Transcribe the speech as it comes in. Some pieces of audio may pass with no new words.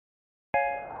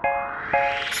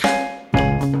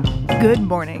Good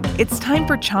morning. It's time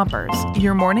for Chompers,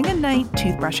 your morning and night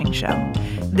toothbrushing show.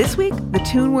 This week, the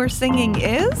tune we're singing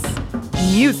is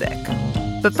music.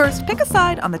 But first, pick a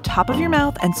side on the top of your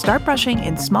mouth and start brushing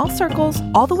in small circles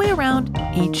all the way around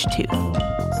each tooth.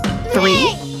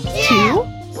 3, 2,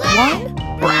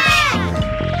 1,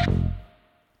 brush.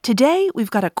 Today,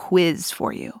 we've got a quiz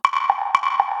for you.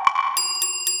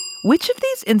 Which of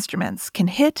these instruments can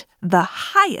hit the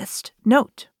highest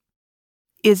note?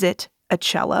 Is it a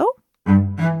cello?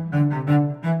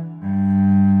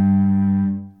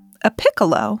 A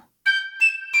piccolo?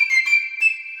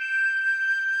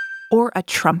 Or a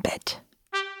trumpet?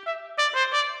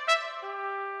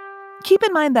 Keep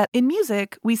in mind that in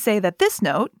music, we say that this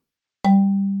note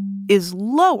is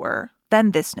lower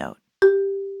than this note.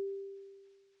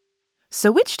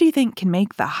 So which do you think can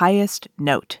make the highest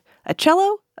note? A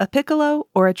cello, a piccolo,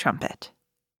 or a trumpet?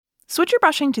 Switch your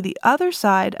brushing to the other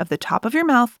side of the top of your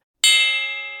mouth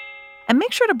and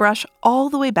make sure to brush all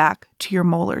the way back to your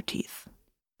molar teeth.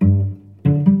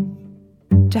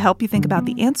 To help you think about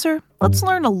the answer, let's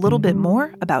learn a little bit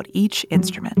more about each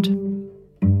instrument.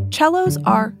 Cellos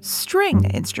are string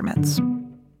instruments.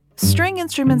 String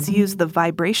instruments use the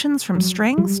vibrations from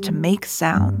strings to make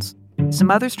sounds.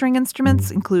 Some other string instruments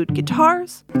include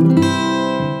guitars,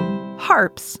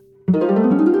 harps,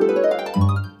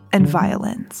 and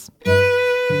violins.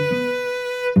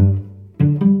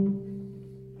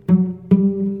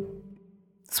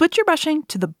 Switch your brushing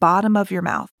to the bottom of your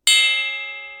mouth,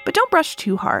 but don't brush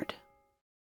too hard.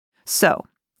 So,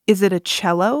 is it a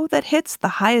cello that hits the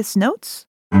highest notes?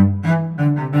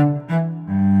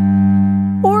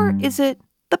 Or is it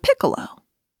the piccolo?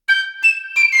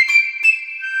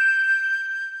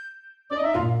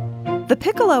 The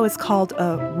piccolo is called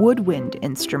a woodwind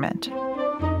instrument.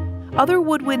 Other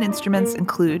woodwind instruments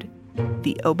include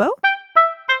the oboe,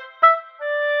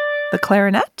 the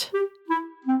clarinet,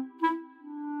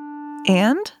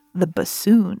 and the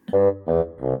bassoon.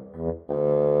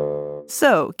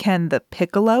 So, can the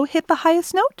piccolo hit the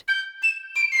highest note?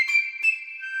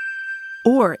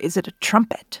 Or is it a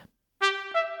trumpet?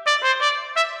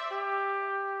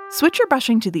 Switch your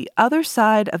brushing to the other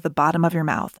side of the bottom of your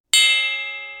mouth.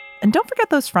 And don't forget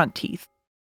those front teeth.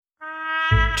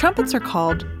 Trumpets are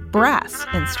called brass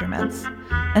instruments,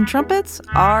 and trumpets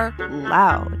are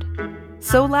loud.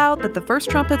 So loud that the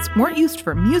first trumpets weren't used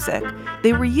for music,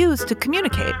 they were used to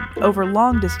communicate over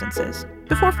long distances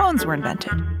before phones were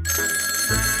invented.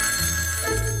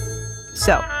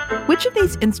 So, which of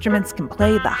these instruments can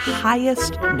play the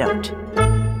highest note?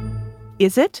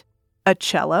 Is it a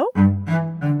cello,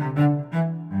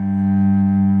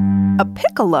 a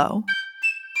piccolo,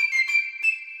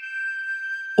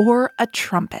 or a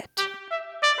trumpet?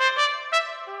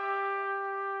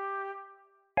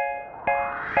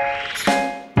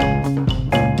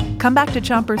 Come back to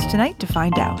Chompers tonight to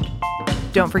find out.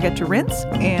 Don't forget to rinse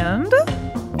and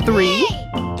 3,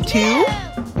 2,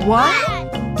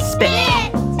 1,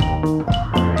 spit!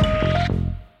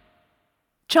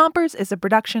 Chompers is a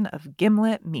production of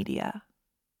Gimlet Media.